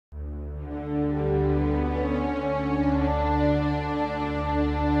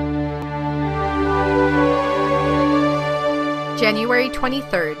January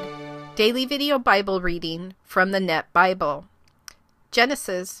 23rd, Daily Video Bible Reading from the Net Bible.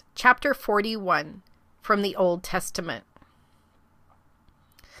 Genesis chapter 41 from the Old Testament.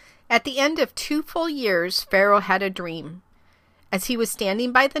 At the end of 2 full years, Pharaoh had a dream. As he was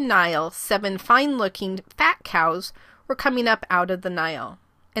standing by the Nile, 7 fine-looking fat cows were coming up out of the Nile,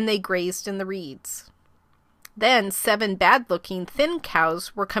 and they grazed in the reeds. Then 7 bad-looking thin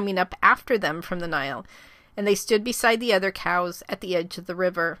cows were coming up after them from the Nile, and they stood beside the other cows at the edge of the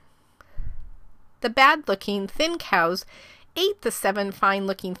river. The bad-looking thin cows ate the 7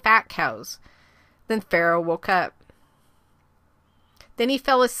 fine-looking fat cows. Then Pharaoh woke up. Then he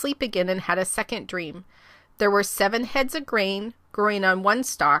fell asleep again and had a second dream. There were 7 heads of grain growing on one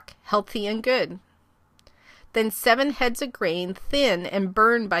stalk, healthy and good. Then 7 heads of grain, thin and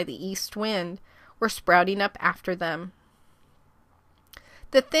burned by the east wind, were sprouting up after them.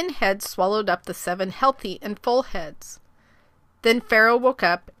 The thin heads swallowed up the 7 healthy and full heads. Then Pharaoh woke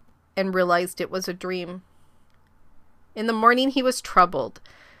up and realized it was a dream. In the morning he was troubled,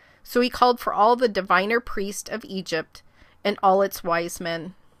 so he called for all the diviner priests of Egypt and all its wise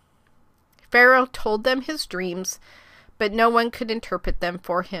men. Pharaoh told them his dreams, but no one could interpret them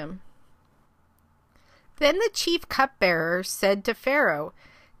for him. Then the chief cupbearer said to Pharaoh,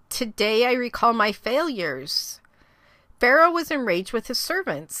 "Today I recall my failures. Pharaoh was enraged with his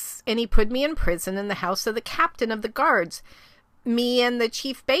servants, and he put me in prison in the house of the captain of the guards, me and the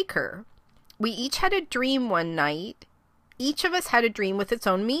chief baker. We each had a dream one night. Each of us had a dream with its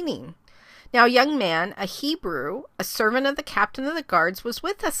own meaning. Now a young man, a He-brew, a servant of the captain of the guards, was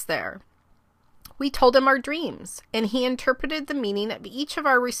with us there. We told him our dreams, and he interpreted the meaning of each of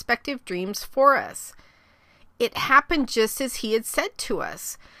our respective dreams for us. It happened just as he had said to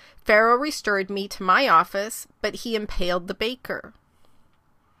us. Pharaoh restored me to my office, but he impaled the baker."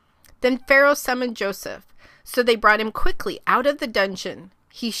 Then Pharaoh summoned Joseph, so they brought him quickly out of the dungeon.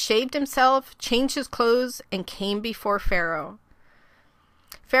 He shaved himself, changed his clothes, and came before Pharaoh.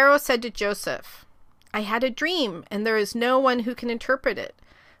 Pharaoh said to Joseph, "I had a dream, and there is no one who can interpret it,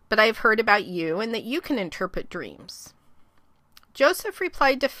 but I have heard about you and that you can interpret dreams." Joseph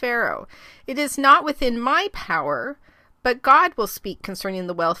replied to Pharaoh, "It is not within my power, but God will speak concerning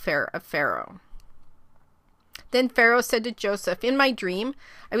the welfare of Pharaoh." Then Pharaoh said to Joseph, "In my dream,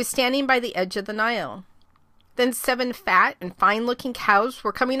 I was standing by the edge of the Nile. Then 7 fat and fine-looking cows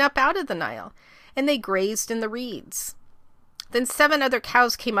were coming up out of the Nile, and they grazed in the reeds. Then 7 other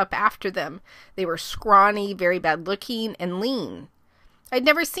cows came up after them. They were scrawny, very bad-looking, and lean. I'd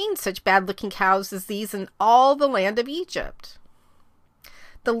never seen such bad-looking cows as these in all the land of Egypt.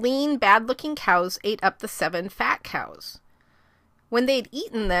 The lean, bad-looking cows ate up the 7 fat cows. When they had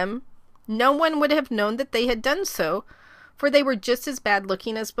eaten them, no one would have known that they had done so, for they were just as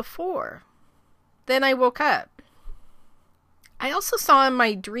bad-looking as before. Then I woke up. I also saw in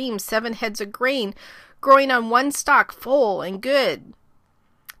my dream 7 heads of grain growing on one stalk, full and good.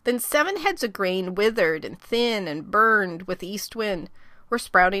 Then 7 heads of grain, withered and thin and burned with the east wind, were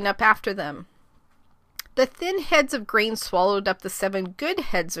sprouting up after them. The thin heads of grain swallowed up the 7 good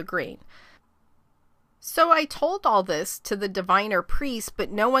heads of grain. So I told all this to the diviner priests,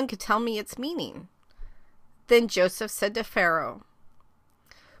 but no one could tell me its meaning." Then Joseph said to Pharaoh,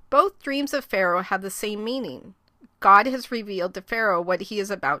 "Both dreams of Pharaoh have the same meaning. God has revealed to Pharaoh what he is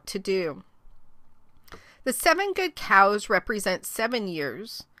about to do. The 7 good cows represent 7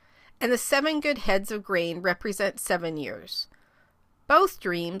 years, and the 7 good heads of grain represent 7 years. Both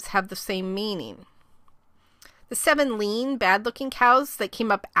dreams have the same meaning. The 7 lean, bad-looking cows that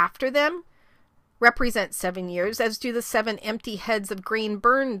came up after them represent 7 years, as do the 7 empty heads of grain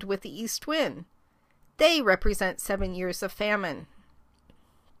burned with the east wind. They represent 7 years of famine.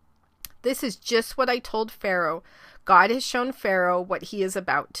 This is just what I told Pharaoh. God has shown Pharaoh what he is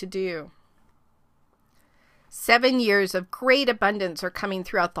about to do. 7 years of great abundance are coming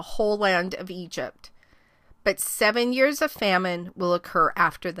throughout the whole land of Egypt, but 7 years of famine will occur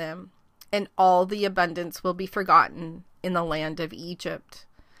after them, and all the abundance will be forgotten in the land of Egypt.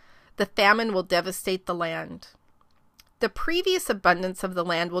 The famine will devastate the land. The previous abundance of the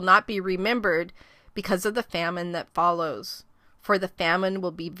land will not be remembered because of the famine that follows, for the famine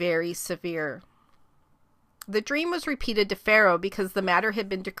will be very severe." The dream was repeated to Pharaoh because the matter had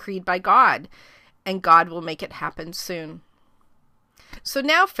been decreed by God, and God will make it happen soon. So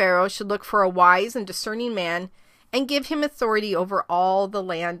now Pharaoh should look for a wise and discerning man and give him authority over all the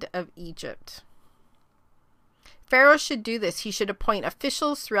land of Egypt. Pharaoh should do this. He should appoint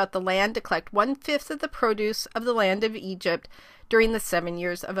officials throughout the land to collect 1/5 of the produce of the land of Egypt during the 7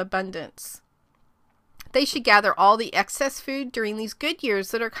 years of abundance. They should gather all the excess food during these good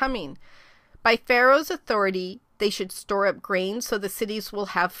years that are coming. By Pharaoh's authority, They should store up grain so the cities will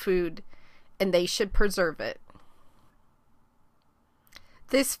have food, and they should preserve it.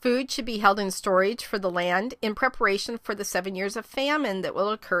 This food should be held in storage for the land in preparation for the 7 years of famine that will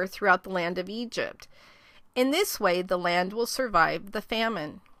occur throughout the land of Egypt. In this way, the land will survive the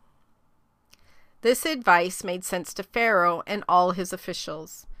famine. This advice made sense to Pharaoh and all his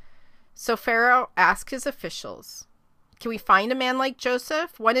officials. So Pharaoh asked his officials, "Can we find a man like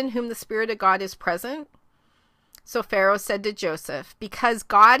Joseph, one in whom the Spirit of God is present?" So Pharaoh said to Joseph, "Because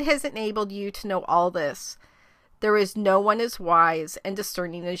God has enabled you to know all this, there is no one as wise and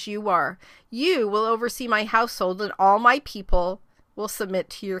discerning as you are. You will oversee my household, and all my people will submit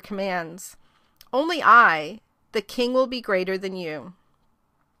to your commands. Only I, the king, will be greater than you."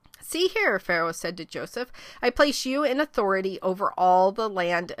 "See here," Pharaoh said to Joseph, "I place you in authority over all the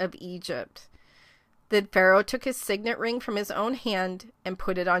land of Egypt." Then Pharaoh took his signet ring from his own hand and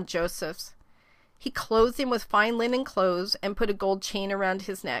put it on Joseph's. He clothed him with fine linen clothes and put a gold chain around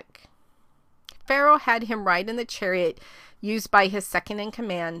his neck. Pharaoh had him ride in the chariot used by his second in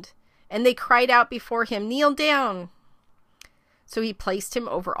command, and they cried out before him, "Kneel down!" So he placed him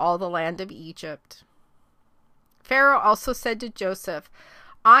over all the land of Egypt. Pharaoh also said to Joseph,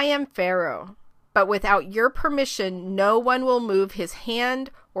 "I am Pharaoh, but without your permission, no one will move his hand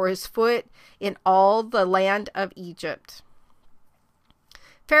or his foot in all the land of Egypt."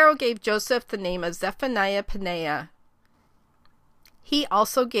 Pharaoh gave Joseph the name of Zephaniah-Paneah. He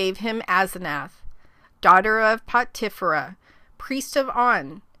also gave him Asenath, daughter of Potipharah, priest of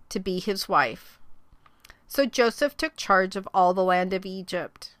On, to be his wife. So Joseph took charge of all the land of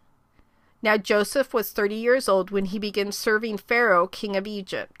Egypt. Now Joseph was 30 years old when he began serving Pharaoh, king of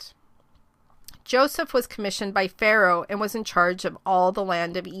Egypt. Joseph was commissioned by Pharaoh and was in charge of all the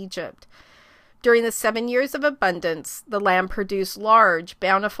land of Egypt. During the 7 years of abundance, the land produced large,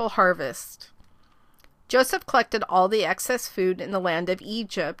 bountiful harvest. Joseph collected all the excess food in the land of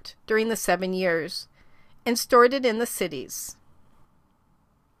Egypt during the 7 years and stored it in the cities.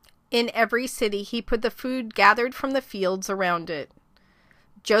 In every city, he put the food gathered from the fields around it.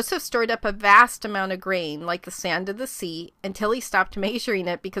 Joseph stored up a vast amount of grain, like the sand of the sea, until he stopped measuring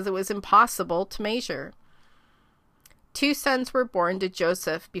it because it was impossible to measure. 2 sons were born to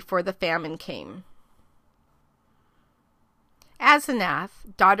Joseph before the famine came.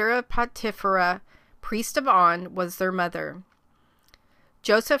 Asenath, daughter of Potipharah, priest of On, was their mother.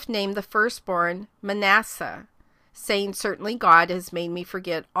 Joseph named the firstborn Manasseh, saying, "Certainly God has made me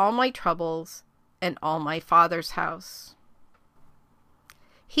forget all my troubles and all my father's house."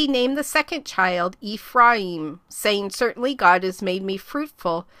 He named the second child Ephraim, saying, "Certainly God has made me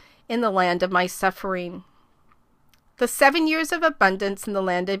fruitful in the land of my suffering." The 7 years of abundance in the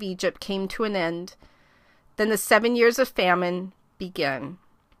land of Egypt came to an end. Then the 7 years of famine began,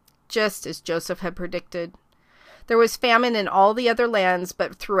 just as Joseph had predicted. There was famine in all the other lands,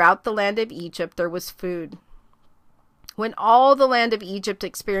 but throughout the land of Egypt there was food. When all the land of Egypt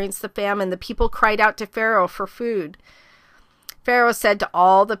experienced the famine, the people cried out to Pharaoh for food. Pharaoh said to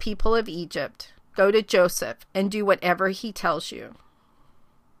all the people of Egypt, "Go to Joseph and do whatever he tells you."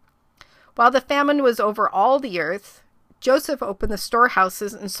 While the famine was over all the earth, Joseph opened the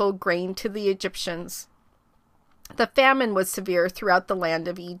storehouses and sold grain to the Egyptians. The famine was severe throughout the land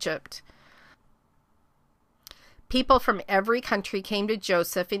of Egypt. People from every country came to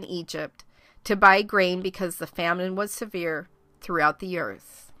Joseph in Egypt to buy grain because the famine was severe throughout the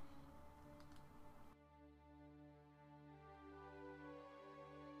earth.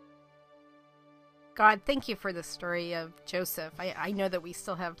 God, thank you for the story of Joseph. I know that we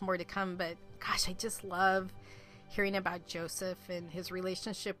still have more to come, but gosh, I just love hearing about Joseph and his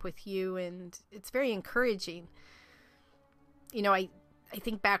relationship with you, and it's very encouraging. You know, I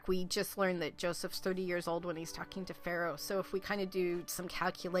think back, we just learned that Joseph's 30 years old when he's talking to Pharaoh. So if we kind of do some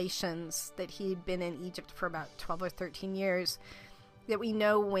calculations that he'd been in Egypt for about 12 or 13 years, that we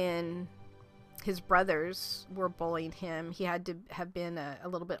know when his brothers were bullying him, he had to have been a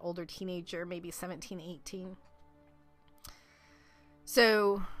little bit older teenager, maybe 17, 18.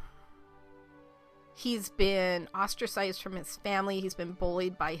 So he's been ostracized from his family. He's been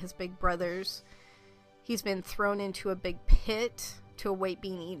bullied by his big brothers. He's been thrown into a big pit to await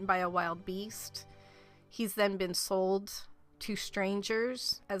being eaten by a wild beast. He's then been sold to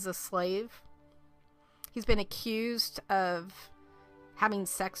strangers as a slave. He's been accused of having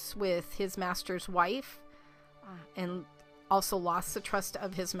sex with his master's wife, and also lost the trust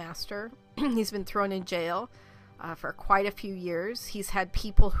of his master. He's been thrown in jail for quite a few years. He's had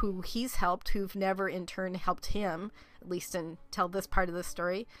people who he's helped who've never in turn helped him, at least until this part of the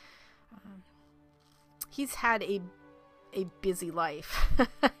story. He's had a a busy life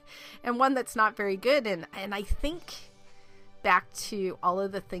and one that's not very good. And I think back to all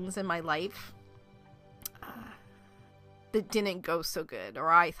of the things in my life that didn't go so good, or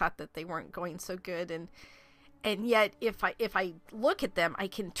I thought that they weren't going so good. And yet if I look at them, I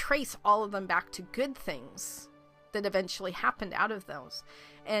can trace all of them back to good things that eventually happened out of those.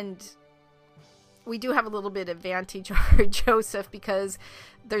 And we do have a little bit of advantage over Joseph because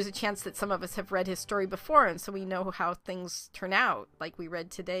there's a chance that some of us have read his story before, and so we know how things turn out. Like we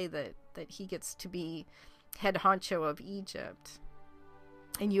read today that he gets to be head honcho of Egypt.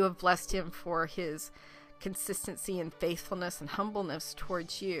 And you have blessed him for his consistency and faithfulness and humbleness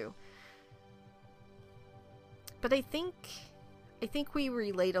towards you. But I think we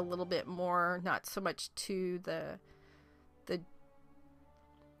relate a little bit more, not so much to the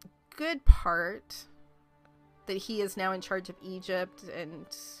good part that he is now in charge of Egypt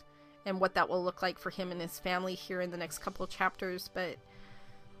and what that will look like for him and his family here in the next couple of chapters, but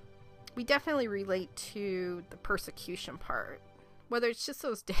we definitely relate to the persecution part, whether it's just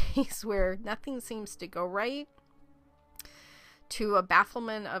those days where nothing seems to go right, to a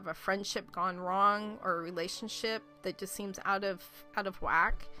bafflement of a friendship gone wrong, or a relationship that just seems out of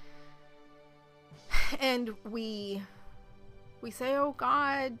whack, and we say, oh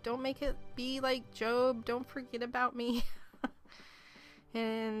God, don't make it be like Job. Don't forget about me.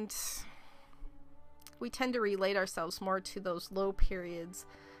 And we tend to relate ourselves more to those low periods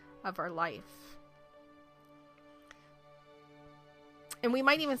of our life. And we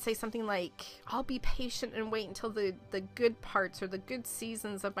might even say something like, I'll be patient and wait until the good parts or the good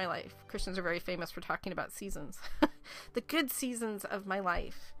seasons of my life. Christians are very famous for talking about seasons. The good seasons of my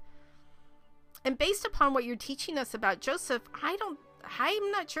life. And based upon what you're teaching us about Joseph,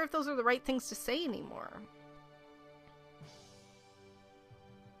 I'm not sure if those are the right things to say anymore.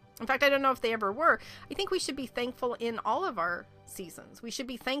 In fact, I don't know if they ever were. I think we should be thankful in all of our seasons. We should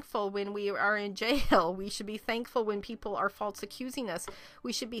be thankful when we are in jail. We should be thankful when people are false accusing us.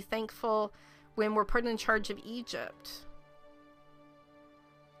 We should be thankful when we're put in charge of Egypt.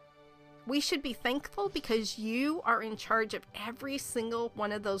 We should be thankful because you are in charge of every single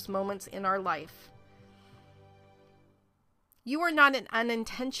one of those moments in our life. You are not an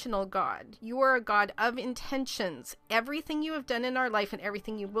unintentional God. You are a God of intentions. Everything you have done in our life and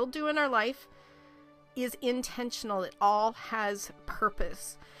everything you will do in our life is intentional. It all has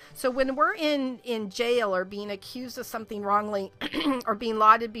purpose. So when we're in jail or being accused of something wrongly or being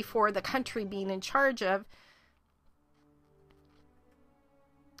lauded before the country being in charge of,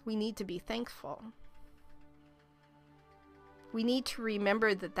 we need to be thankful. We need to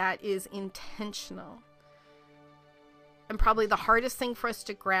remember that that is intentional. And probably the hardest thing for us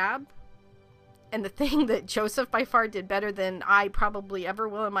to grab, and the thing that Joseph by far did better than I probably ever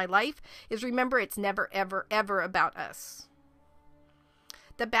will in my life, is remember it's never, ever, ever about us.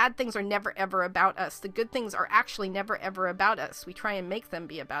 The bad things are never, ever about us. The good things are actually never, ever about us. We try and make them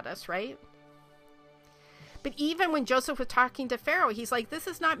be about us, right? But even when Joseph was talking to Pharaoh, he's like, this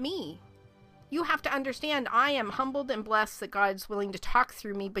is not me. You have to understand, I am humbled and blessed that God's willing to talk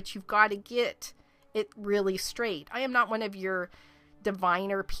through me, but you've got to get it really straight. I am not one of your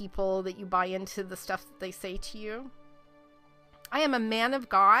diviner people that you buy into the stuff that they say to you. I am a man of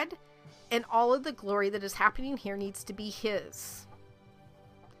God, and all of the glory that is happening here needs to be his.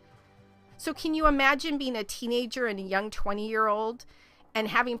 So can you imagine being a teenager and a young 20-year-old and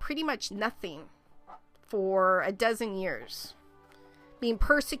having pretty much nothing for a dozen years, being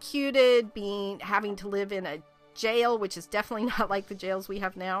persecuted, having to live in a jail, which is definitely not like the jails we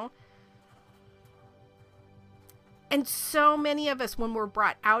have now. And so many of us, when we're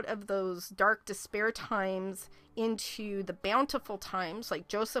brought out of those dark despair times into the bountiful times, like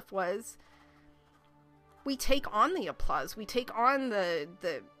Joseph was, we take on the applause. We take on the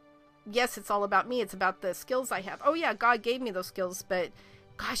yes, it's all about me. It's about the skills I have. Oh yeah, God gave me those skills, but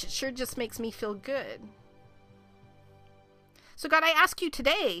gosh, it sure just makes me feel good. So God, I ask you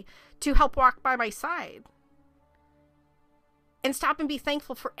today to help walk by my side and stop and be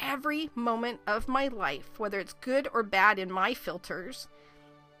thankful for every moment of my life, whether it's good or bad in my filters,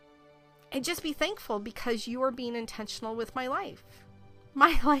 and just be thankful because you are being intentional with my life.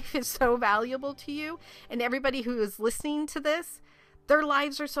 My life is so valuable to you, and everybody who is listening to this, their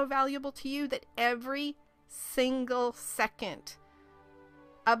lives are so valuable to you that every single second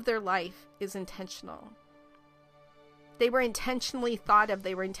of their life is intentional. They were intentionally thought of.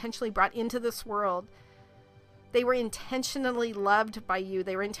 They were intentionally brought into this world. They were intentionally loved by you.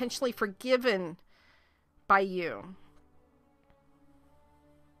 They were intentionally forgiven by you.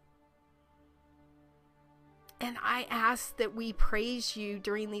 And I ask that we praise you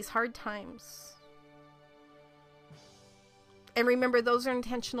during these hard times. And remember, those are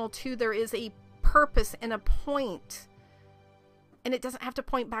intentional too. There is a purpose and a point. And it doesn't have to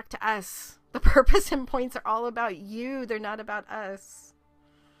point back to us. The purpose and points are all about you. They're not about us.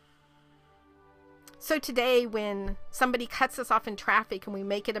 So today, when somebody cuts us off in traffic and we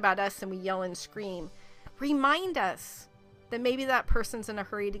make it about us and we yell and scream, remind us that maybe that person's in a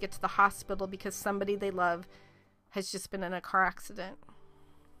hurry to get to the hospital because somebody they love has just been in a car accident.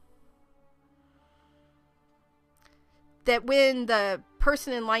 That when the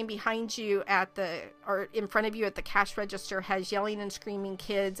person in line behind you or in front of you at the cash register has yelling and screaming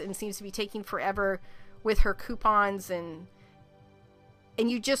kids and seems to be taking forever with her coupons and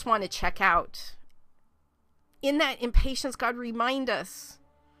you just want to check out. In that impatience, God, remind us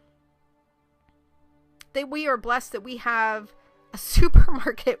that we are blessed, that we have a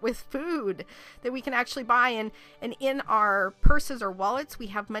supermarket with food that we can actually buy. And in our purses or wallets, we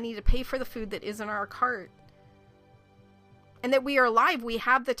have money to pay for the food that is in our cart. And that we are alive. We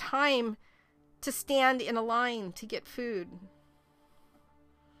have the time to stand in a line to get food.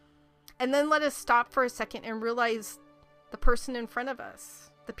 And then let us stop for a second and realize the person in front of us,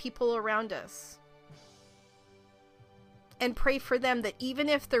 the people around us. And pray for them that even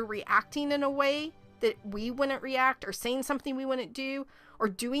if they're reacting in a way that we wouldn't react, or saying something we wouldn't do, or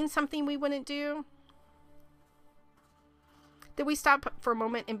doing something we wouldn't do, that we stop for a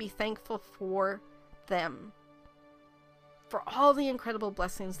moment and be thankful for them, for all the incredible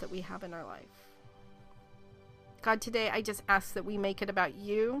blessings that we have in our life. God, today I just ask that we make it about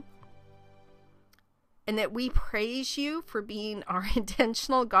you, and that we praise you for being our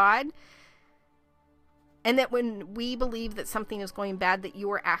intentional God, and that when we believe that something is going bad, that you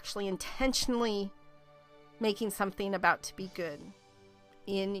are actually intentionally making something about to be good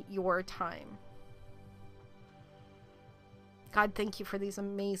in your time. God, thank you for these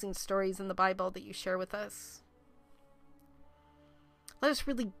amazing stories in the Bible that you share with us. Let us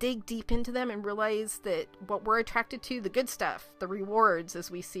really dig deep into them and realize that what we're attracted to, the good stuff, the rewards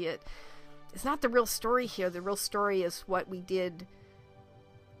as we see it, is not the real story here. The real story is what we did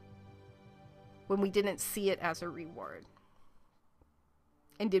when we didn't see it as a reward.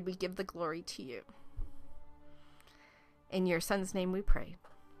 And did we give the glory to you? In your Son's name we pray.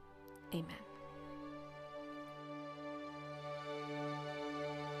 Amen.